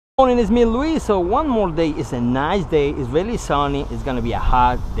Morning, it's me, Luis. So one more day, is a nice day, it's really sunny, it's gonna be a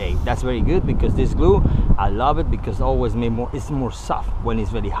hot day. That's very good because this glue, I love it because always it's more soft when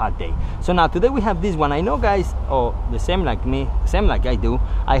it's really hot day. So now today we have this one. I know guys, the same like me, same like I do,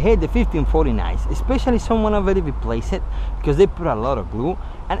 I hate the 1549s, especially someone already replace it because they put a lot of glue.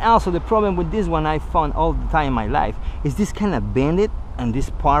 And also the problem with this one I found all the time in my life is this kind of bended, and this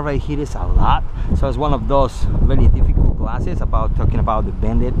part right here is a lot. So it's one of those very difficult glasses talking about the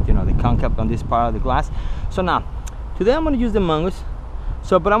bended, you know, the concave on this part of the glass. So now today I'm going to use the Mongoose,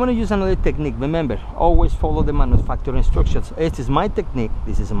 but I'm going to use another technique. Remember, always follow the manufacturer instructions. This is my technique,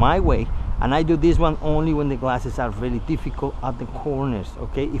 this is my way, and I do this one only when the glasses are really difficult at the corners,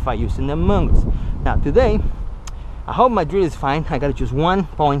 okay, if I use the Mongoose. Now today I hope my drill is fine. I gotta choose one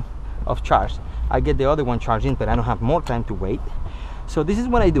point of charge. I get the other one charging, but I don't have more time to wait. So this is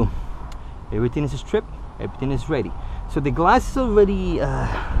what I do. Everything is stripped, everything is ready. So the glass is already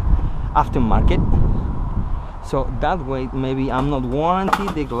aftermarket, so that way maybe I'm not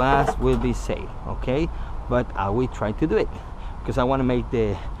warranted, the glass will be safe, okay, but I will try to do it because I want to make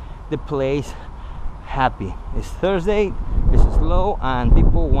the place happy. It's Thursday, it's slow, and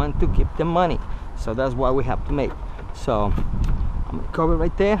people want to keep the money, so that's why we have to make. So I'm gonna cover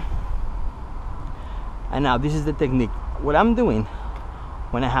right there. And now this is the technique. What I'm doing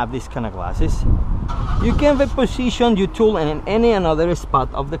when I have these kind of glasses, you can reposition your tool in any another spot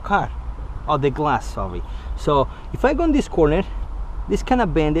of the car, or the glass, sorry. So if I go in this corner, this kind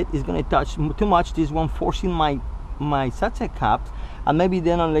of bended is going to touch too much this one, forcing my satchel caps, and maybe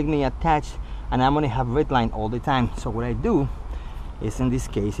they don't let me attach, and I'm going to have red line all the time. So what I do is, in this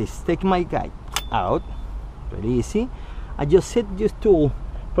case, is take my guide out, very easy. I just set this tool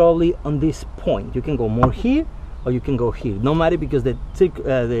probably on this point. You can go more here, or you can go here, no matter, because the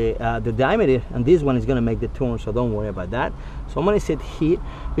diameter and this one is going to make the turn, so don't worry about that. So I'm going to set here.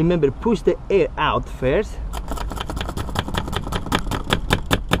 Remember, push the air out first,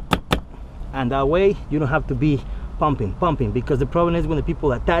 and that way you don't have to be pumping, because the problem is when the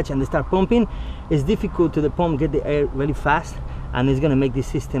people attach and they start pumping, it's difficult to the pump get the air really fast, and it's going to make the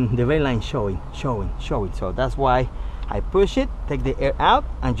system, the red line showing. So that's why I push it, take the air out,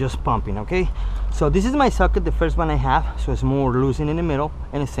 and just pumping, okay? So this is my socket, the first one I have, so it's more loosened in the middle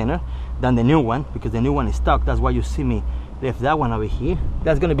and the center than the new one, because the new one is stuck. That's why you see me left that one over here.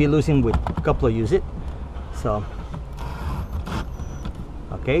 That's gonna be loosened with a couple of uses. So,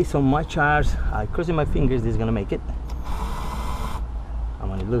 okay, so my charge, I crossing my fingers, this is gonna make it. I'm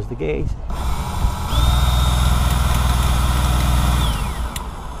gonna lose the gauge.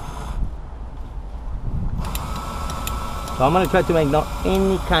 So I'm gonna try to make not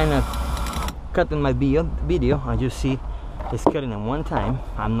any kind of cut in my video. As you see, it's cutting in one time.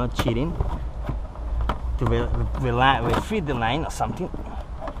 I'm not cheating to feed the line or something.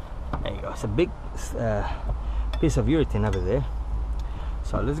 There you go. It's a big piece of urethane over there.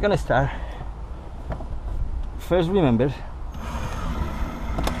 So let's gonna start. First, remember,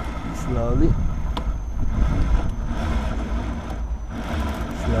 slowly.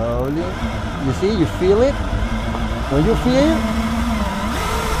 You see, you feel it. When you feel it,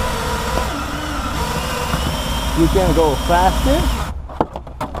 you can go faster.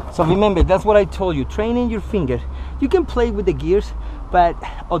 So remember, that's what I told you, training your finger. You can play with the gears, but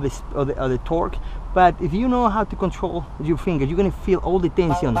or the torque, but if you know how to control your finger, you're gonna feel all the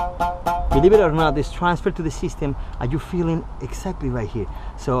tension. Believe it or not, this transfer to the system, and you're feeling exactly right here.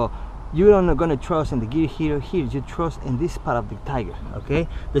 So you're not gonna trust in the gear here or here, you trust in this part of the tiger, okay?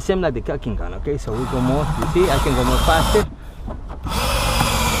 The same like the cocking gun, okay? So we go more, you see, I can go more faster.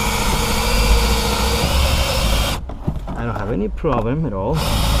 I don't have any problem at all.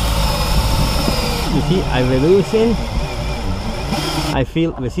 You see, I'm reducing. I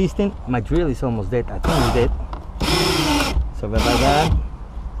feel resistant. My drill is almost dead. I think it's dead. So about that.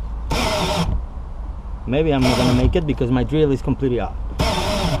 Maybe I'm not gonna make it because my drill is completely out.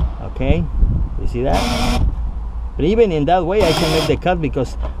 Okay, you see that? But even in that way I can make the cut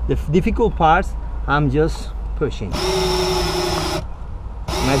because the difficult parts I'm just pushing.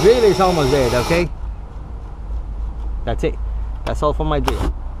 My drill is almost dead, okay? That's it. That's all for my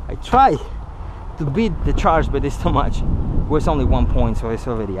drill. I try to beat the charge, but it's too much. Well, it's only 1 point, so it's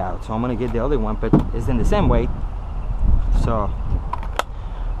already out. So I'm gonna get the other one, but it's in the same way. So,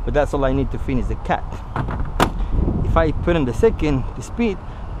 but that's all I need to finish the cut. If I put in the speed,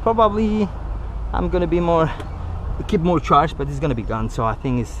 probably I'm gonna be keep more charge, but it's gonna be gone. So I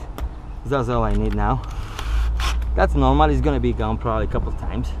think that's all I need now. That's normal. It's gonna be gone probably a couple of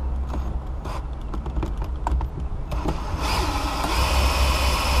times.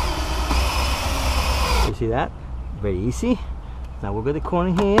 You see that? Very easy. Now we'll get the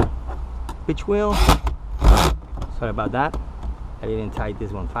corner here, pitch wheel. Sorry about that, I didn't tie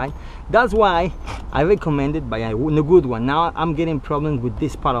this one fine. That's why I recommended buy a good one. Now I'm getting problems with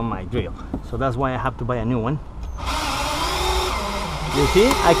this part of my drill, so that's why I have to buy a new one. You see,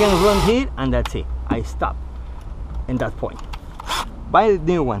 I can run here and that's it. I stop in that point. Buy the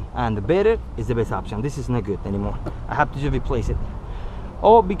new one, and the better is the best option. This is not good anymore. I have to just replace it.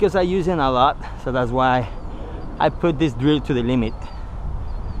 Oh, because I use it a lot, so that's why I put this drill to the limit.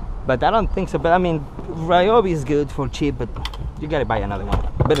 But I don't think so. But I mean, Ryobi is good for cheap, but you gotta buy another one,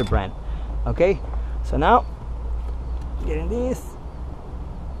 better brand. Okay, so now getting this.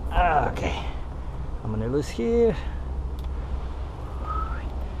 Okay, I'm gonna loose here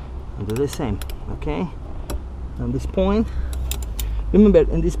and do the same. Okay, on this point, remember,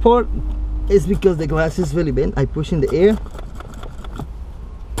 in this part is because the glass is really bent. I push in the air.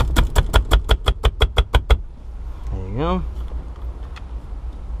 There you go.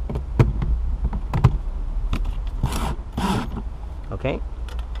 Okay,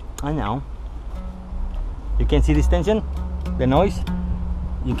 and now you can see this tension, the noise.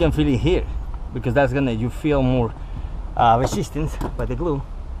 You can feel it here because that's gonna, you feel more resistance by the glue.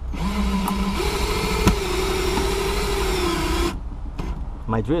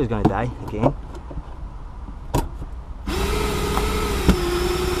 My drill is gonna die again.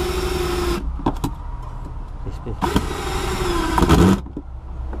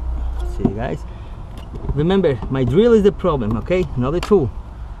 See you guys. Remember, my drill is the problem, okay? Another tool.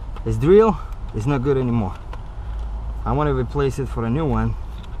 This drill is not good anymore. I want to replace it for a new one.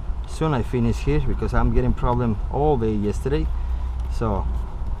 Soon I finish here because I'm getting problem all day yesterday. So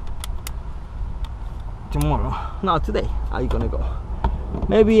tomorrow, no, today, I'm gonna go.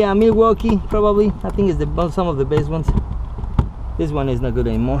 Maybe Milwaukee, probably. I think it's some of the best ones. This one is not good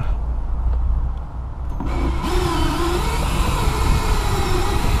anymore.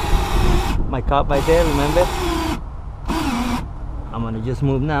 My cup right there, remember? I'm gonna just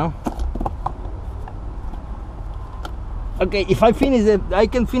move now. Okay, if I finish it, I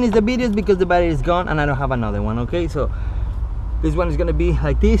can finish the videos because the battery is gone and I don't have another one. Okay, so this one is gonna be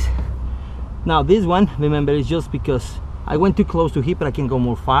like this. Now this one, remember, is just because I went too close to here, but I can go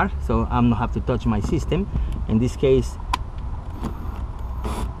more far, so I'm not have to touch my system. In this case,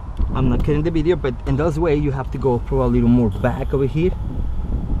 I'm not cutting the video, but in this way you have to go probably a little more back over here.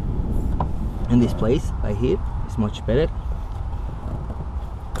 In this place right here is much better.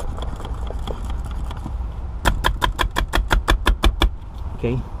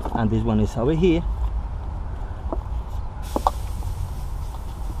 Okay, and this one is over here,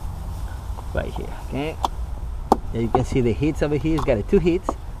 right here. Okay, there you can see the hits over here. It's got 2 hits.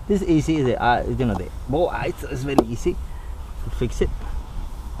 This is easy. The you know, the ball eyes is very easy to fix it.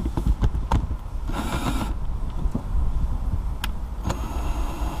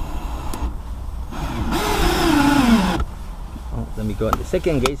 Let me go at the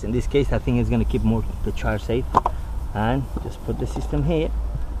second gauge. In this case, I think it's going to keep more the charge safe. And just put the system here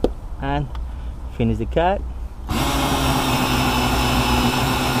and finish the cut.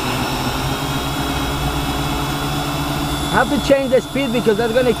 I have to change the speed because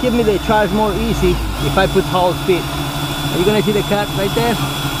that's going to keep me the charge more easy if I put whole speed. Are you going to see the cut right there?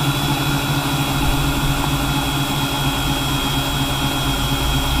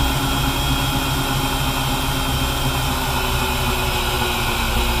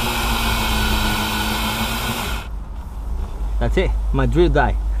 That's it, my drill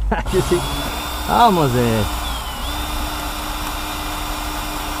died. You see, almost there.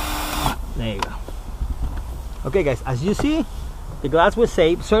 There you go. Okay guys, as you see, the glass was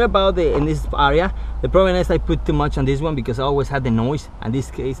safe. Sorry about in this area. The problem is I put too much on this one because I always had the noise. And this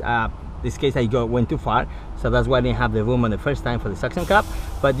case I went too far, so that's why I didn't have the room on the first time for the suction cup.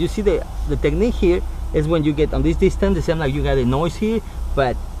 But you see the technique here is when you get on this distance, it seems like you got a noise here,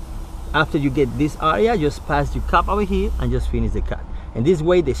 but after you get this area, just pass your cup over here and just finish the cut. And this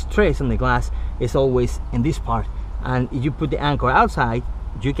way the stress on the glass is always in this part. And if you put the anchor outside,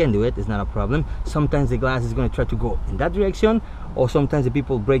 you can do it, it's not a problem. Sometimes the glass is going to try to go in that direction, or sometimes the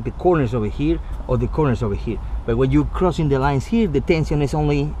people break the corners over here or the corners over here. But when you're crossing the lines here, the tension is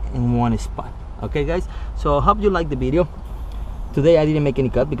only in one spot. Okay guys, so I hope you like the video. Today I didn't make any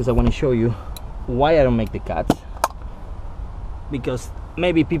cut because I want to show you why I don't make the cuts. Because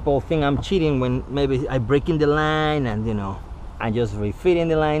maybe people think I'm cheating when maybe I break in the line and, you know, I just refitting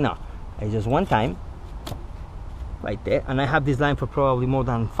the line. No, it's just one time right there, and I have this line for probably more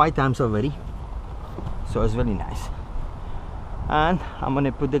than 5 times already, so it's really nice. And I'm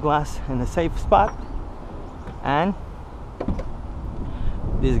gonna put the glass in a safe spot, and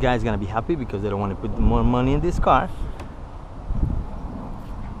this guy's gonna be happy because they don't want to put more money in this car.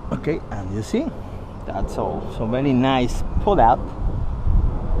 Okay, and you see, that's all. So very nice pull out.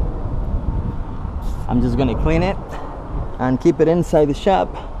 I'm just gonna clean it and keep it inside the shop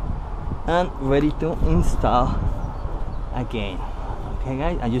and ready to install again. Okay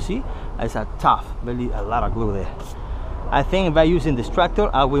guys, and you see it's a tough, really a lot of glue there. I think by using this tractor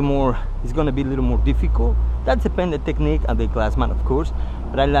it's gonna be a little more difficult. That depends on the technique and the glassman, of course,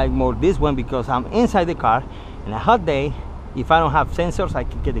 but I like more this one because I'm inside the car in a hot day. If I don't have sensors, I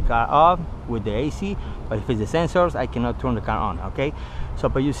can get the car off with the AC, but if it's the sensors, I cannot turn the car on. Okay, so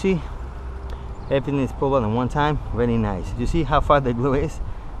but you see everything is pulled on one time. Very nice. You see how far the glue is?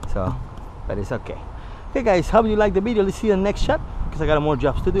 So but it's okay. Okay guys, hope you like the video. Let's see the next shot because I got more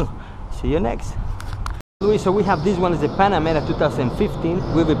jobs to do. See you next. So we have this one is the Panamera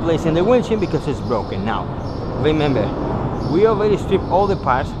 2015. We're replacing the windshield because it's broken. Now remember, we already stripped all the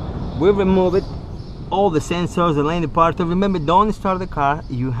parts. We removed it, all the sensors, the lane departure. Remember, don't start the car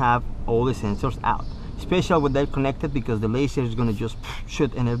you have all the sensors out, especially with that connected, because the laser is going to just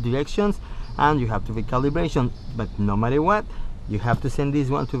shoot in every directions and you have to recalibration. But no matter what, you have to send this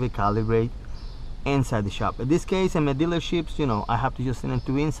one to recalibrate inside the shop. In this case, in my dealerships, you know, I have to just send them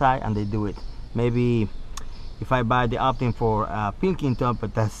to inside and they do it. Maybe if I buy the opting for Pilkington,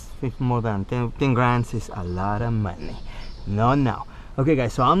 but that's more than 10 grand, is a lot of money. No. Okay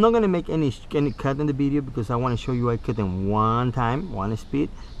guys, so I'm not gonna make any cut in the video because I want to show you I cut in one time, one speed,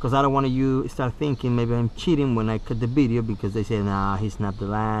 because I don't want you start thinking maybe I'm cheating when I cut the video because they say, nah, he snapped the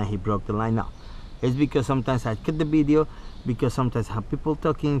line, he broke the line. No, it's because sometimes I cut the video because sometimes I have people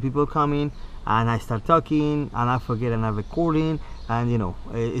talking, people coming, and I start talking and I forget I'm not recording, and you know,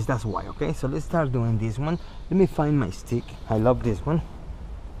 that's why. Okay, so let's start doing this one. Let me find my stick. I love this one.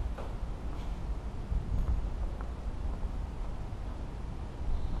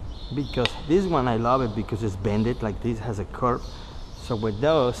 Because this one I love it because it's bended like this, has a curve. So with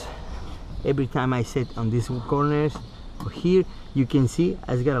those, every time I sit on these corners here, you can see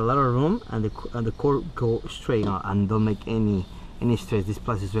it's got a lot of room, and the core go straight on and don't make any stress. This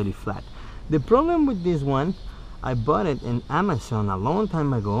place is really flat. The problem with this one, I bought it in Amazon a long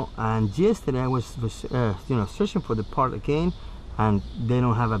time ago, and yesterday I was you know, searching for the part again, and they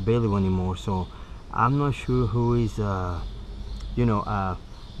don't have available anymore. So I'm not sure who is you know,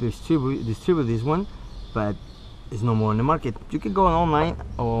 distribute this one, but it's no more in the market. You can go online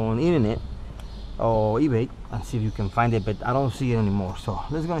on internet or eBay and see if you can find it, but I don't see it anymore. So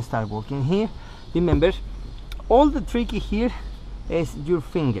let's go and start working here. Remember, all the tricky here is your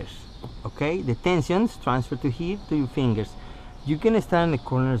fingers. Okay, the tensions transfer to here to your fingers. You can start in the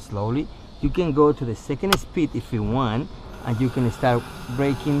corner slowly. You can go to the second speed if you want, and you can start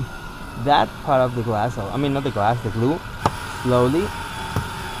breaking that part of the glass, or I mean not the glass, the glue, slowly.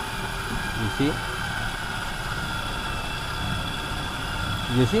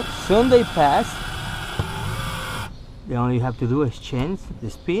 You see, soon they pass. The only you have to do is change the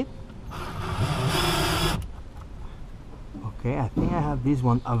speed. Okay, I think I have this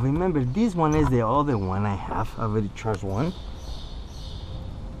one. I remember this one is the other one I have. I already charged one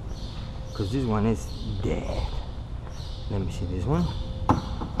because this one is dead. Let me see this one.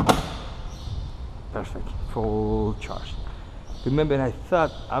 Perfect, full charge. Remember, I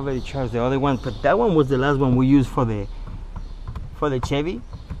thought I already charged the other one, but that one was the last one we used for the Chevy.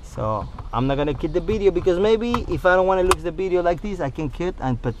 So I'm not gonna cut the video because maybe if I don't want to lose the video like this, I can cut,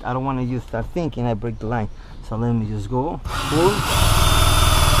 but I don't want to just start thinking I break the line. So let me just go full.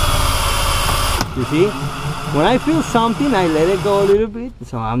 You see, when I feel something, I let it go a little bit.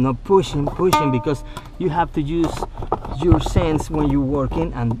 So I'm not pushing because you have to use your sense when you're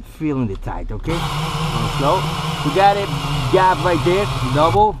working and feeling the tight. Okay, and slow. You got it. Gap right there,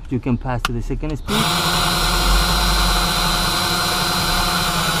 double. You can pass to the second speed.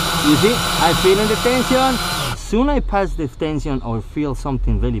 You see, I feel in the tension. Soon I pass the tension or feel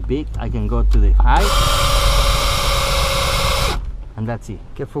something really big, I can go to the high, and that's it.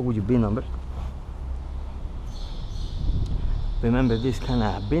 Careful with your bin number. Remember, these kind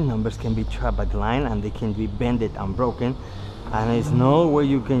of bin numbers can be trapped by the line and they can be bended and broken, and there's no way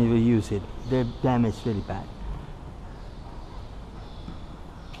you can reuse it. They're damaged really bad.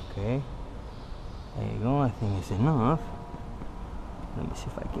 Okay, there you go. I think it's enough. Let me see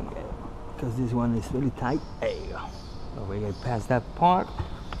if I can get it, because this one is really tight. There you go. So we get past that part.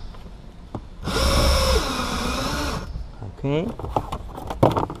 Okay.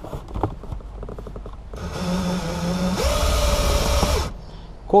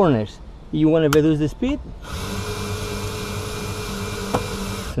 Corners. You want to reduce the speed?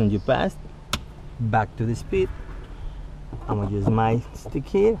 Soon you pass, back to the speed. I'm gonna use my stick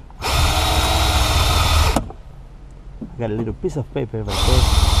here. Got a little piece of paper right there.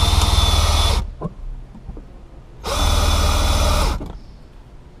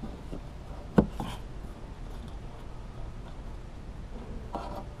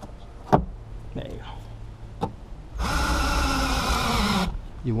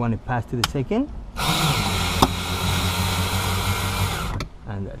 You want to pass to the second,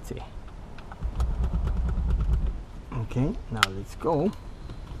 and that's it. Okay, now let's go.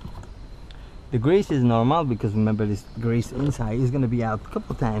 The grease is normal because remember this grease inside is going to be out a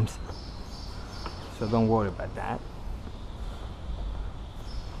couple times, so don't worry about that.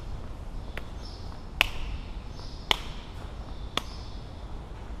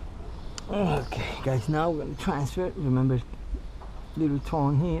 Okay guys, now we're going to transfer. Remember, little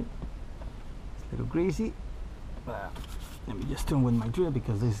torn here, it's a little greasy. Let me just turn with my drill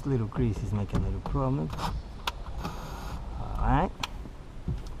because this little grease is making a little problem. Alright,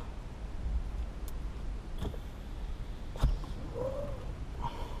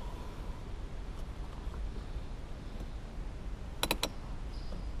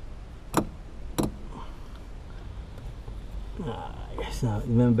 yes, now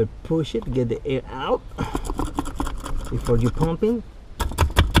remember, push it, get the air out before you pumping,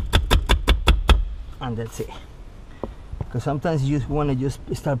 and that's it. Because sometimes you just want to just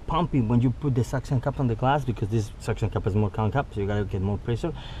start pumping when you put the suction cup on the glass, because this suction cup is more count cup, so you gotta get more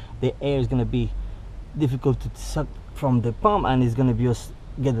pressure. The air is gonna be difficult to suck from the pump, and it's gonna be just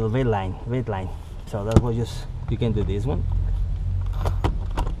get a red line. So that's what you can do this one.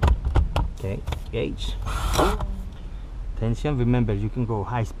 Okay, gauge. Tension. Remember, you can go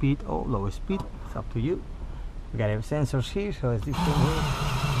high speed or low speed. It's up to you. We got our sensors here, so it's this thing here.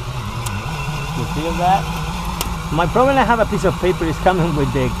 You feel that? My problem, I have a piece of paper is coming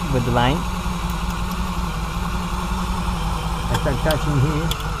with the line. I start touching here.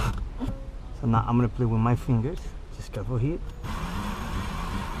 So now I'm gonna play with my fingers. Just careful here.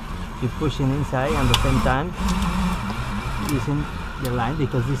 Keep pushing inside and at the same time using the line,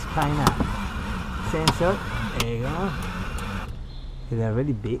 because this kind of sensor, there you go. They're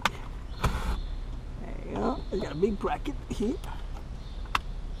really big. There you go. I got a big bracket here.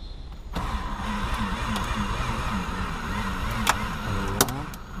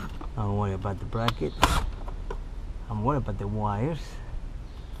 Don't worry about the bracket. I'm worried about the wires.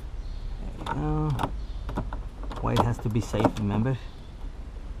 There you go. Wire has to be safe, remember.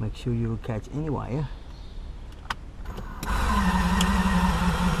 Make sure you catch any wire.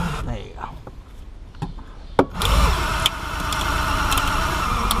 There you go.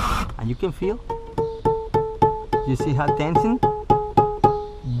 And you can feel. You see how tension?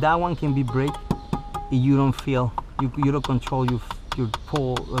 That one can be break if you don't feel. You don't control your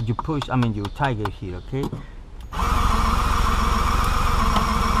pull or you push, I mean your tiger here, okay?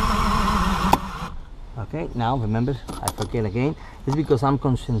 Okay, now remember, I forget again. It's because I'm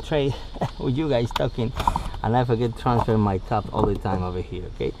concentrated with you guys talking, and I forget to transfer my top all the time over here,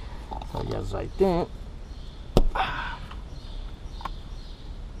 okay? So just right there.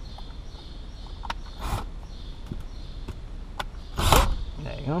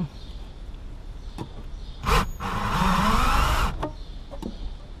 There you go.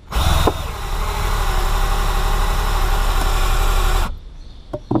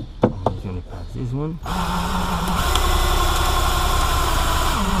 This one.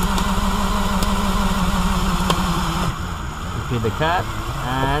 You feel the cut,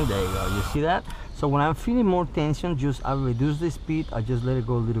 and there you go. You see that? So when I'm feeling more tension, just I reduce the speed. I just let it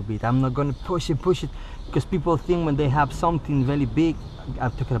go a little bit. I'm not gonna push it, because people think when they have something really big,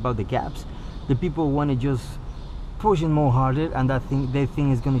 I'm talking about the gaps, the people want to just push it more harder, and that thing they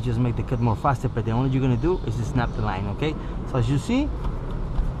think is gonna just make the cut more faster. But the only you're gonna do is to snap the line. Okay. So as you see,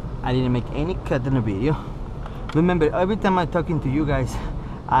 I didn't make any cut in the video. Remember, every time I'm talking to you guys,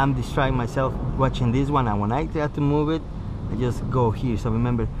 I'm distracting myself watching this one, and when I try to move it, I just go here. So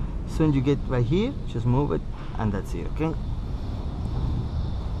remember, as soon as you get right here, just move it, and that's it, okay?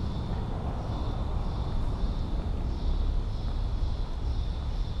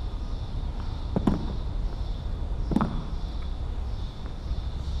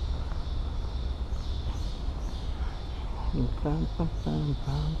 Bum, bum, bum,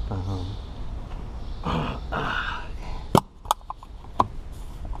 bum, bum.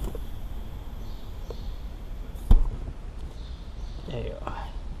 There you are.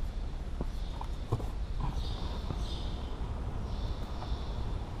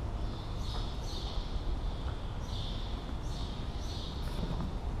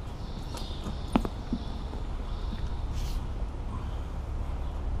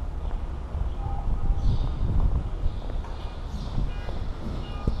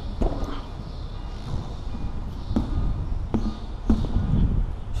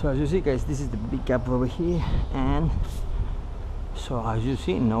 So as you see guys, this is the big gap over here, and so as you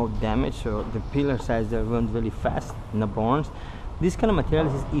see, no damage. So the pillar size that runs really fast, no burns. This kind of material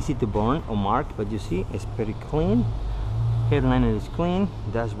is easy to burn or mark, but you see it's pretty clean. Headliner is clean,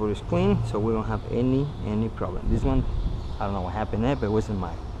 dashboard is clean, so we don't have any problem. This one, I don't know what happened there, but it wasn't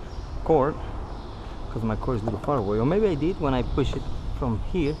my cord, because my cord is a little far away, or maybe I did when I push it from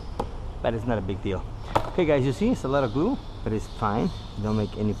here, but it's not a big deal. Okay guys, you see it's a lot of glue, but it's fine, don't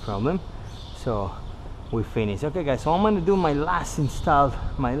make any problem. So we finished. Okay guys, so I'm going to do my last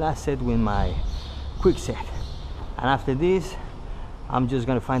set with my quick set, and after this I'm just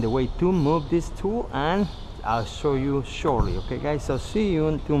going to find a way to move this tool, and I'll show you shortly. Okay guys, so see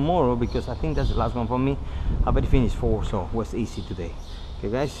you tomorrow, because I think that's the last one for me. I already finished 4, so it was easy today.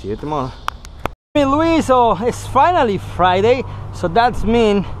 Okay guys, see you tomorrow. Hey Luis, so it's finally Friday, so that's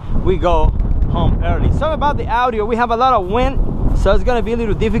mean we go home early. Sorry about the audio, we have a lot of wind, so it's gonna be a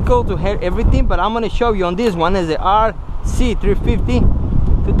little difficult to hear everything, but I'm gonna show you on this one is the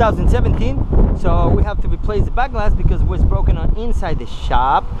RC350 2017. So we have to replace the back glass because it was broken on inside the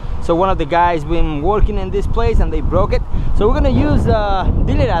shop. So one of the guys been working in this place and they broke it. So we're gonna use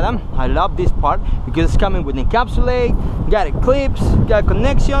Dealer Adam. I love this part because it's coming with encapsulate, got it clips, got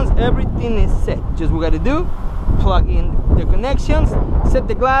connections, everything is set. Just we gotta do, plug in the connections, set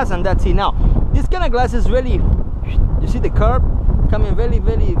the glass, and that's it. Now this kind of glass is really, you see the curve coming very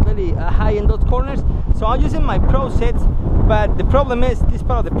high in those corners. So I'm using my Pro set, but the problem is this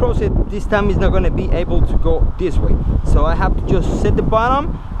part of the Pro set this time is not going to be able to go this way, so I have to just set the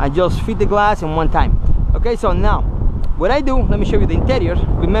bottom and just fit the glass in one time. Okay, so now what I do, let me show you the interior.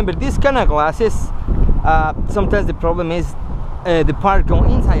 Remember, this kind of glasses, sometimes the problem is the part go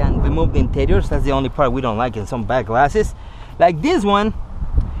inside and remove the interiors. That's the only part we don't like in some bad glasses like this one.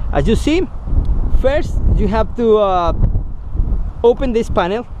 As you see, first you have to open this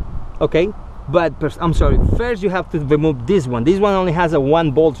panel, okay, but I'm sorry, first you have to remove this one. This one only has a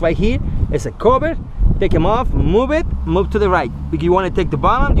 1 bolt right here. It's a cover. Take them off, move it, move to the right. If you want to take the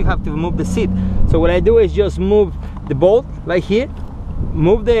bottom, you have to remove the seat. So what I do is just move the bolt right here,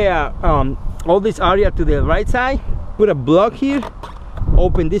 move the all this area to the right side, put a block here,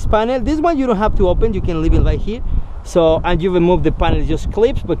 open this panel. This one you don't have to open, you can leave it right here. So, and you remove the panel, just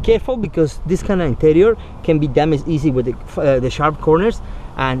clips, but careful because this kind of interior can be damaged easy with the sharp corners,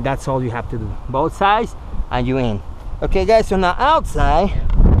 and that's all you have to do. Both sides, and you in. Okay guys, so now outside,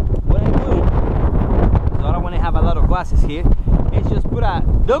 what I do, so I don't want to have a lot of glasses here, is just put a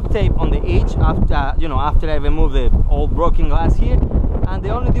duct tape on the edge after, you know, after I remove the old broken glass here, and the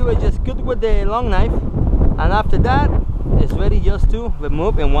only do is just cut with the long knife, and after that, it's ready just to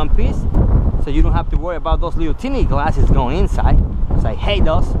remove in one piece. So you don't have to worry about those little teeny glasses going inside, because I hate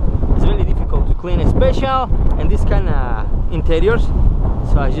those. It's really difficult to clean, especially in this kind of interiors.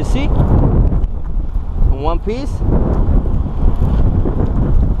 So as you see, in one piece,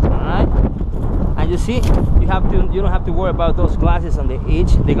 all right, and you see, you don't have to worry about those glasses on the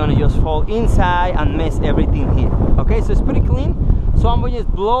edge. They're gonna just fall inside and mess everything here. Okay, so it's pretty clean. So I'm gonna just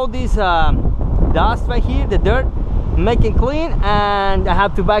blow this dust right here, the dirt, make it clean, and I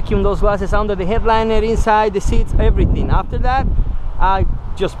have to vacuum those glasses under the headliner, inside the seats, everything. After that, I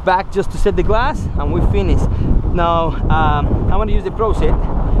just back just to set the glass, and we finish. Now I'm gonna use the Pro set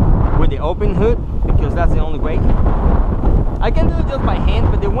with the open hood because that's the only way. I can do it just by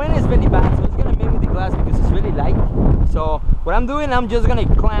hand, but the wind is really bad, so it's gonna make me the glass because it's really light. So what I'm doing, I'm just gonna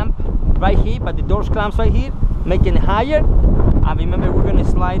clamp right here, but the doors clamps right here, making it higher. And remember, we're gonna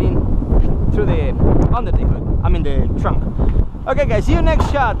slide in through the under the hood, I mean the trunk. Okay guys, see you next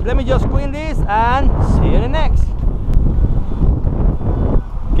shot. Let me just clean this and see you in the next.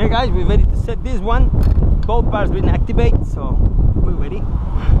 Okay guys, we're ready to set this one. Both bars been activated, so we're ready.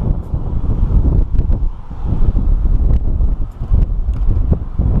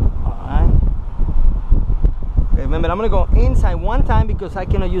 Alright. Okay, remember, I'm gonna go inside one time because I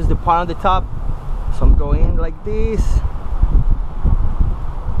cannot use the part on the top. So I'm going like this.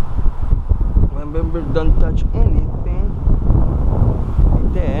 Remember, don't touch anything.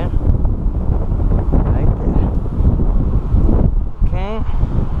 Right there. Right there. Okay.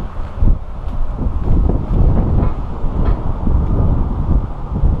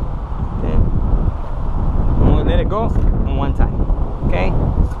 There. I'm gonna let it go on one time. Okay.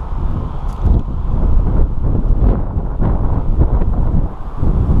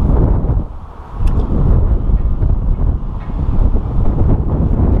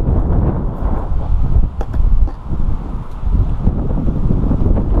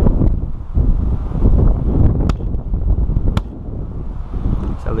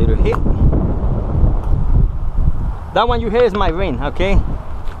 A little hit. That one you hear is my ring, okay?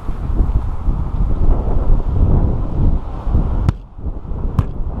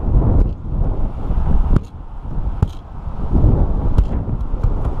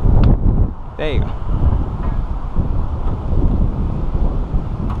 There you go.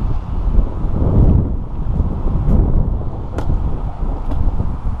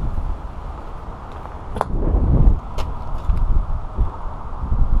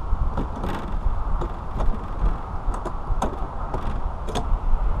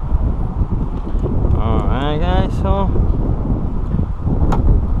 so.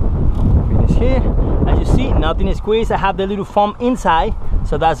 Finish here. As you see, nothing is squeezed. I have the little foam inside,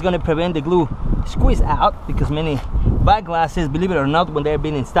 so that's going to prevent the glue squeeze out, because many back glasses, believe it or not, when they're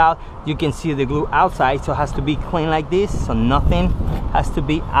being installed, you can see the glue outside, so it has to be clean like this, so nothing has to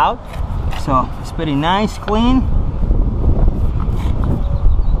be out. So it's pretty nice, clean.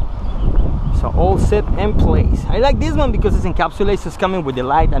 So all set in place. I like this one because it's encapsulated, so it's coming with the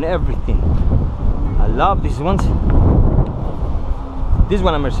light and everything. I love these ones. This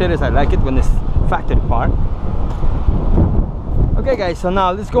one, a Mercedes, I like it when it's factory part. Okay guys, so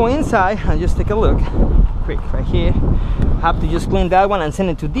now let's go inside and just take a look quick right here. Have to just clean that one and send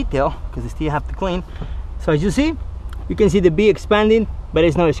it to detail because they still have to clean. So as you see, you can see the B expanding, but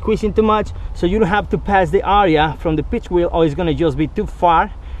it's not squeezing too much, so you don't have to pass the area from the pitch wheel, or it's going to just be too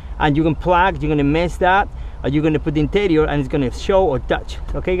far and you can plug, you're going to mess that, or you're going to put the interior and it's going to show or touch.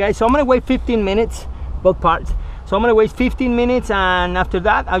 Okay guys, so I'm going to wait 15 minutes both parts. So I'm going to wait 15 minutes, and after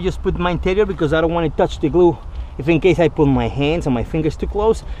that I'll just put my interior because I don't want to touch the glue if in case I put my hands or my fingers too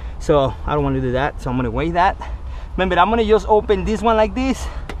close, so I don't want to do that. So I'm going to wait that. Remember, I'm going to just open this one like this.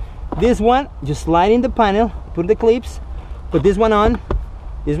 This one, just slide in the panel, put the clips, put this one on,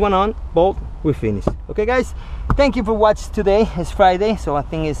 bolt, we're finished. Okay guys, thank you for watching today. It's Friday, so I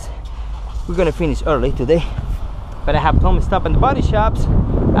think we're going to finish early today, but I have to stop in the body shops,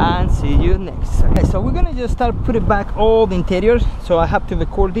 and see you next. Okay, so we're going to just start putting back all the interiors, so I have to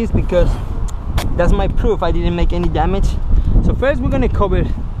record this because that's my proof I didn't make any damage. So first we're going to cover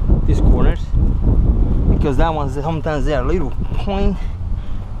these corners, because that one's sometimes they're a little point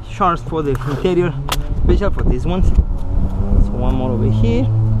sharp for the interior, special for these ones. So one more over here,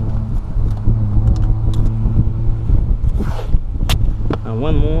 and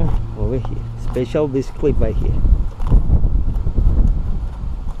one more over here, special this clip right here.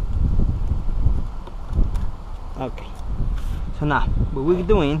 Okay, so now what we're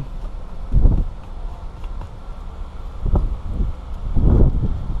doing,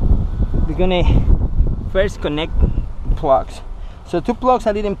 we're gonna first connect plugs. So 2 plugs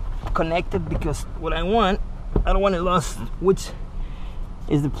I didn't connect it because what I don't want to lose which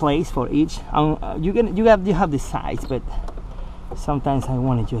is the place for each. You have the sides, but sometimes I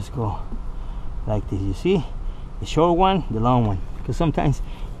want to just go like this. You see, the short one, the long one, because sometimes,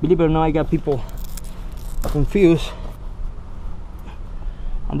 believe it or not, I got people confused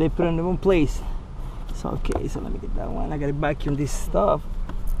and they put it in the wrong place. So okay, so let me get that one. I gotta vacuum this stuff.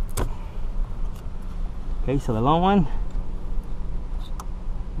 Okay, so the long one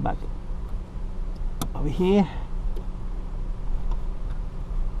back over here,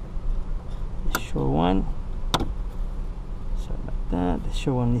 the short one, sorry about that, the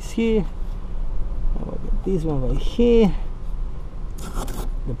short one is here. I will get this one right here,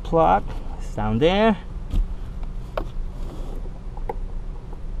 the plug is down there.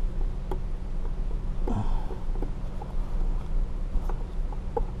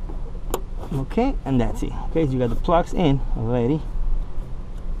 Okay, and that's it. Okay, so you got the plugs in already.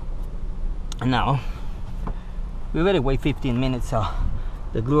 And now we already wait 15 minutes, so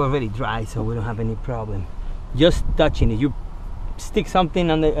the glue already dry, so we don't have any problem just touching it. You stick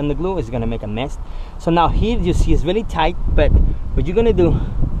something on the glue, it's gonna make a mess. So now here you see it's very tight, but what you're gonna do,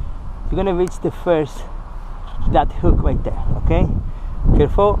 you're gonna reach that hook right there. Okay,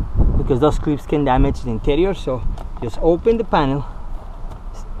 careful, because those clips can damage the interior. So just open the panel,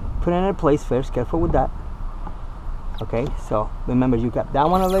 put it in place first, careful with that. Okay, so remember you got that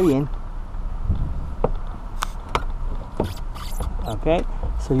one already in. Okay,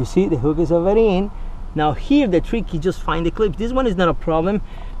 so you see the hook is already in. Now here the trick is just find the clips. This one is not a problem,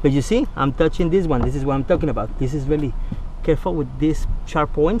 but you see I'm touching this one. This is what I'm talking about. This is really careful with these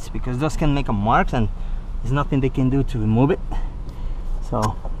sharp points, because those can make a mark and there's nothing they can do to remove it.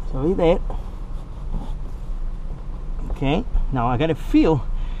 So right there. Okay, now I gotta feel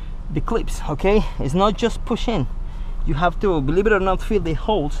the clips. Okay, it's not just push in, you have to, believe it or not, feel the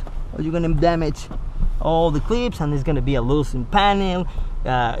holes, or you're gonna damage all the clips, and there's gonna be a loosened panel,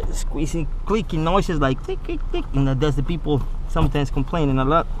 squeezing, clicking noises like tick tick tick, and that's the people sometimes complaining a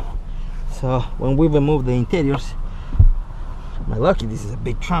lot. So when we remove the interiors, my lucky this is a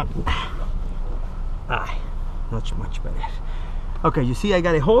big trunk, much better. Okay, you see I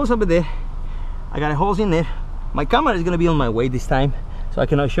got a holes over there, I got a holes in there. My camera is gonna be on my way this time, so I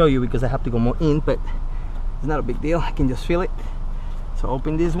cannot show you because I have to go more in, but it's not a big deal, I can just feel it. So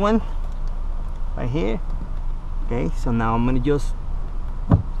open this one right here. Okay, so now I'm gonna just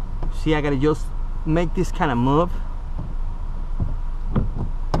see, I gotta just make this kind of move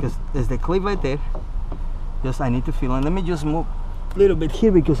because there's the clip right there. Just I need to feel, and let me just move a little bit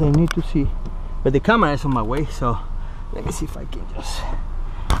here because I need to see but the camera is on my way, so let me see if I can just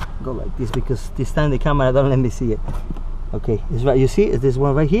go like this, because this time the camera don't let me see it. Okay, it's right, you see, is this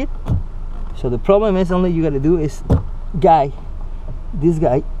one right here? So the problem is, only you gotta do is this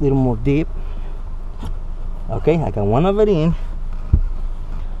guy a little more deep. Okay, I got one of it in.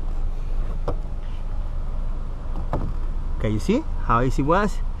 Okay, you see how easy it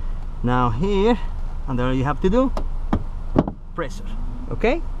was? Now here, and then all you have to do, pressure.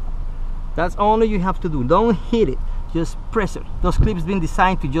 Okay, that's all you have to do. Don't hit it, just pressure. Those clips been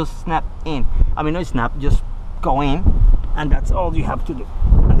designed to just snap in. I mean, not snap, just go in, and that's all you have to do.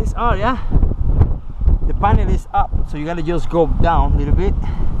 And this area, the panel is up, so you gotta just go down a little bit.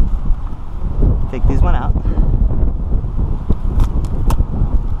 Take this one out.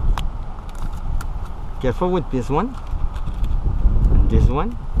 Careful with this one and this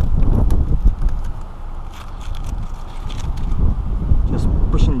one. Just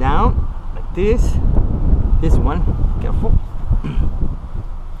pushing down like this. This one, careful.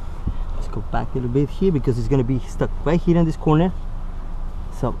 Let's go back a little bit here, because it's gonna be stuck right here in this corner.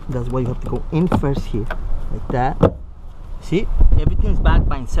 So that's why you have to go in first here, like that. See, everything's back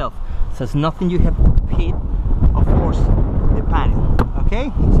by itself, so it's nothing you have to hit or force the panel. Okay,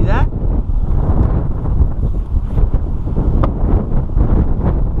 you see that?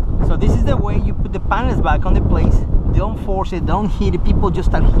 So this is the way you put the panels back on the place. Don't force it, don't hit it. People just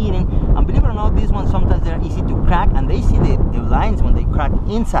start hitting, and believe it or not, these ones sometimes they're easy to crack, and they see the lines when they crack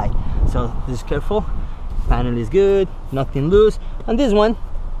inside. So just careful. Panel is good, nothing loose. And this one,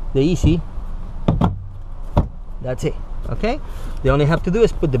 the easy, that's it. Okay, the only have to do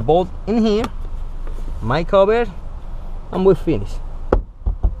is put the bolt in here, my cover, and we're finished.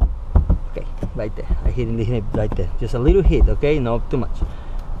 Okay, right there, I hit in the hip right there, just a little hit. Okay, not too much.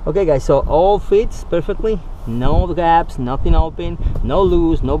 Okay guys, so all fits perfectly, no gaps, nothing open, no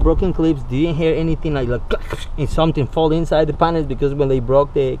loose, no broken clips. Didn't hear anything like if something fall inside the panels, because when they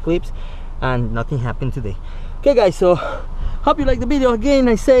broke the clips, and nothing happened today. Okay guys, so hope you like the video. Again,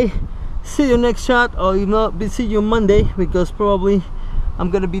 I say see you next shot, or if not, see you Monday, because probably I'm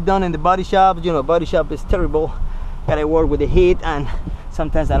gonna be done in the body shop. You know, body shop is terrible, gotta work with the heat, and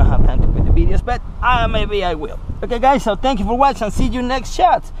sometimes I don't have time to put the videos, but maybe I will. Okay guys, so thank you for watching, see you next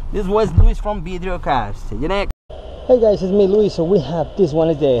shot. This was Luis from Video Cars. See you next. Hey guys, it's me Luis. So we have this one,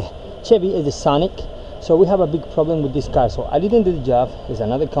 is the Chevy, is the Sonic. So we have a big problem with this car. So I didn't do the job, it's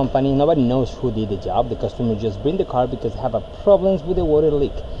another company, nobody knows who did the job. The customer just bring the car because they have a problems with the water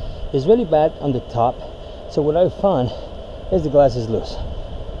leak. It's really bad on the top. So what I found is the glass is loose.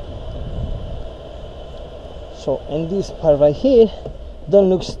 So in this part right here,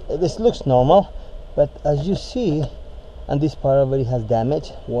 this looks normal, but as you see, and this part already has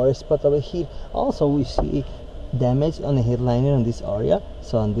damage, water spot over here. Also we see damage on the headliner in this area.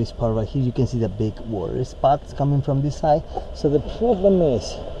 So on this part right here, you can see the big water spots coming from this side. So the problem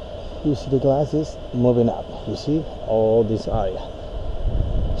is, you see the glass is moving up, you see all this area.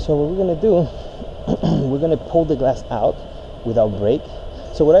 So what we're gonna do, we're gonna pull the glass out without break.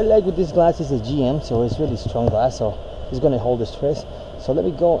 So what I like with this glass is a GM, so it's really strong glass, so it's gonna hold the stress. So let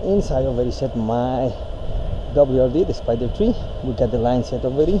me go inside. Already set my WRD, the Spider 3. We got the line set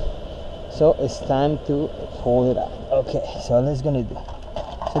already, so it's time to pull it out. Okay, so let's gonna do.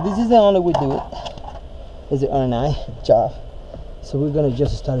 So this is the only way we do it. Is the R&I job. So we're gonna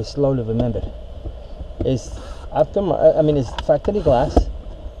just start it slowly. Remember, it's it's factory glass,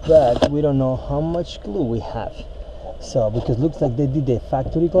 but we don't know how much glue we have. So because it looks like they did the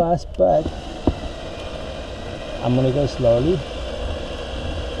factory glass, but I'm gonna go slowly.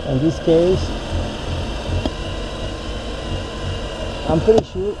 In this case, I'm pretty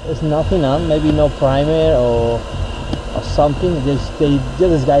sure it's nothing on, maybe no primer or something.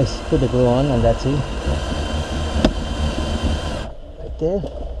 These guys put the glue on, and that's it. Right there.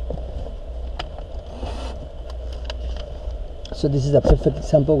 So this is a perfect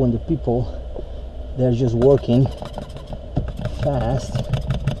example when the people, they're just working fast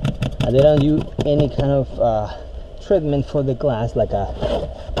and they don't do any kind of treatment for the glass, like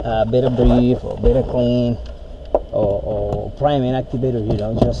a better brief or better clean or priming activator. You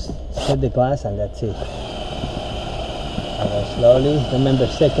know, just set the glass and that's it. Slowly, remember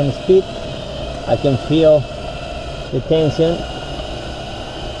second speed. I can feel the tension.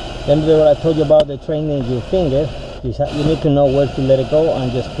 Remember what I told you about the training your finger. You need to know where to let it go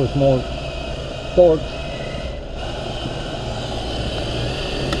and just push more torque.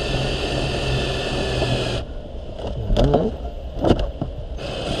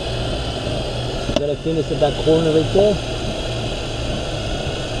 Gotta finish at that corner right there.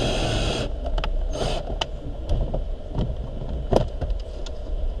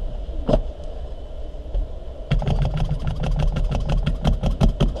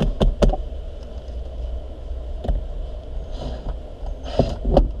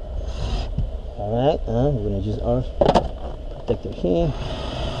 here.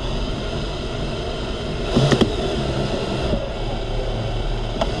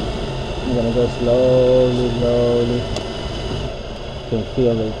 I'm gonna go slowly. You can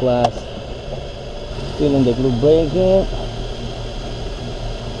feel the glass, feeling the glue breaking.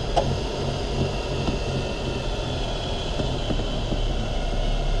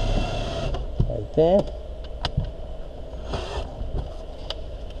 Right there.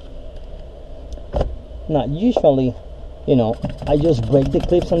 Now usually, you know, I just break the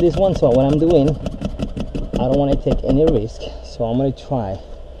clips on this one, so what I'm doing, I don't want to take any risk, so I'm going to try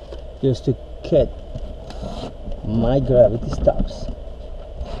just to cut my gravity stops,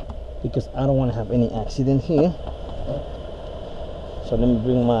 because I don't want to have any accident here. So let me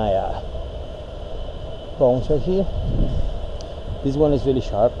bring my bones right here. This one is really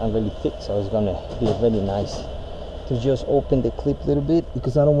sharp and really thick, so it's going to be really nice to just open the clip a little bit,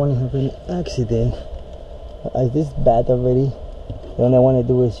 because I don't want to have any accident. This is bad already. The only I want to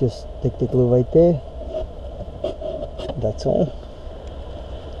do is just take the glue right there. That's all.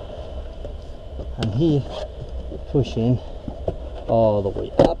 And here, pushing all the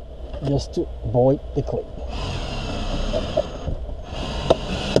way up just to avoid the clip.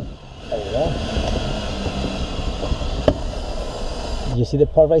 There we go. You see the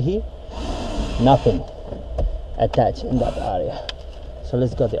part right here? Nothing attached in that area. So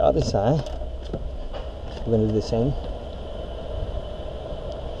let's go to the other side. We're going to do the same.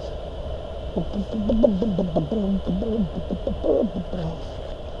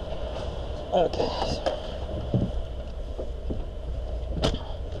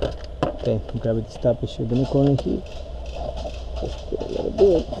 Okay, gravity stop is in the corner here. Just put a little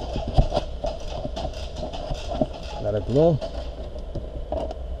bit. Let it go.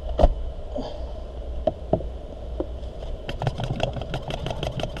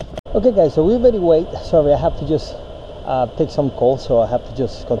 Okay guys, so we already wait. Sorry, I have to just take some calls, so I have to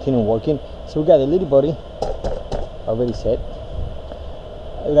just continue working. So we got the little body already set.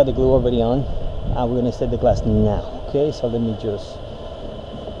 We got the glue already on, and we're gonna set the glass now. Okay, so let me just.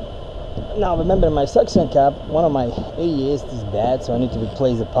 Now remember, my suction cap, one of my AES is bad, so I need to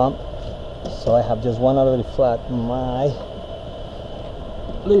replace the pump. So I have just one already flat. My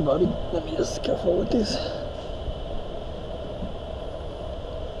little body. Let me just careful with this.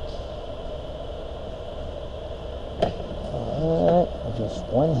 Alright, just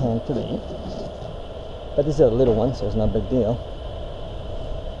one hand today, but this is a little one, so it's not a big deal.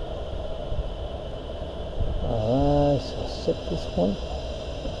 Alright, so set this one.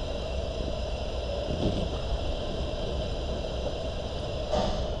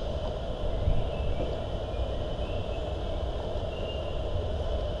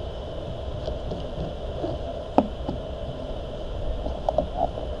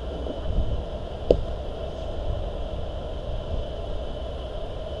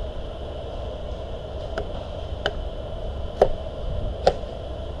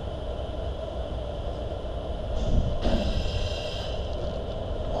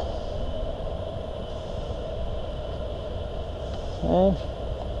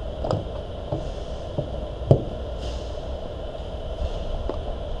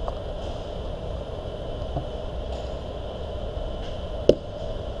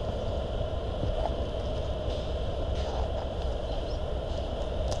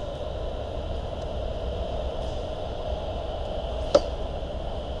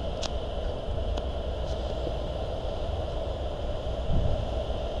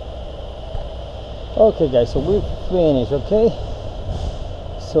 Okay guys, so we're finished. Okay,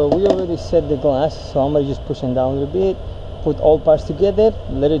 so we already set the glass, so I'm gonna just push it down a little bit, put all parts together,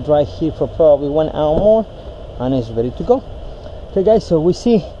 let it dry here for probably 1 hour more, and it's ready to go. Okay guys, so we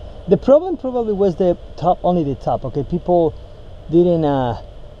see the problem probably was the top, only the top. Okay, people didn't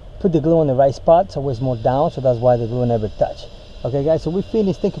put the glue on the right spot, so it was more down, so that's why the glue never touched. Okay guys, so we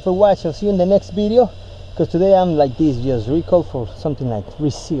finished. Thank you for watching. I'll see you in the next video, because today I'm like this, just recall for something like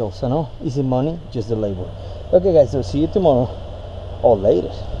reseal, so no easy money, just the labor. Okay guys, so see you tomorrow or later.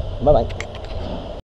 Bye bye.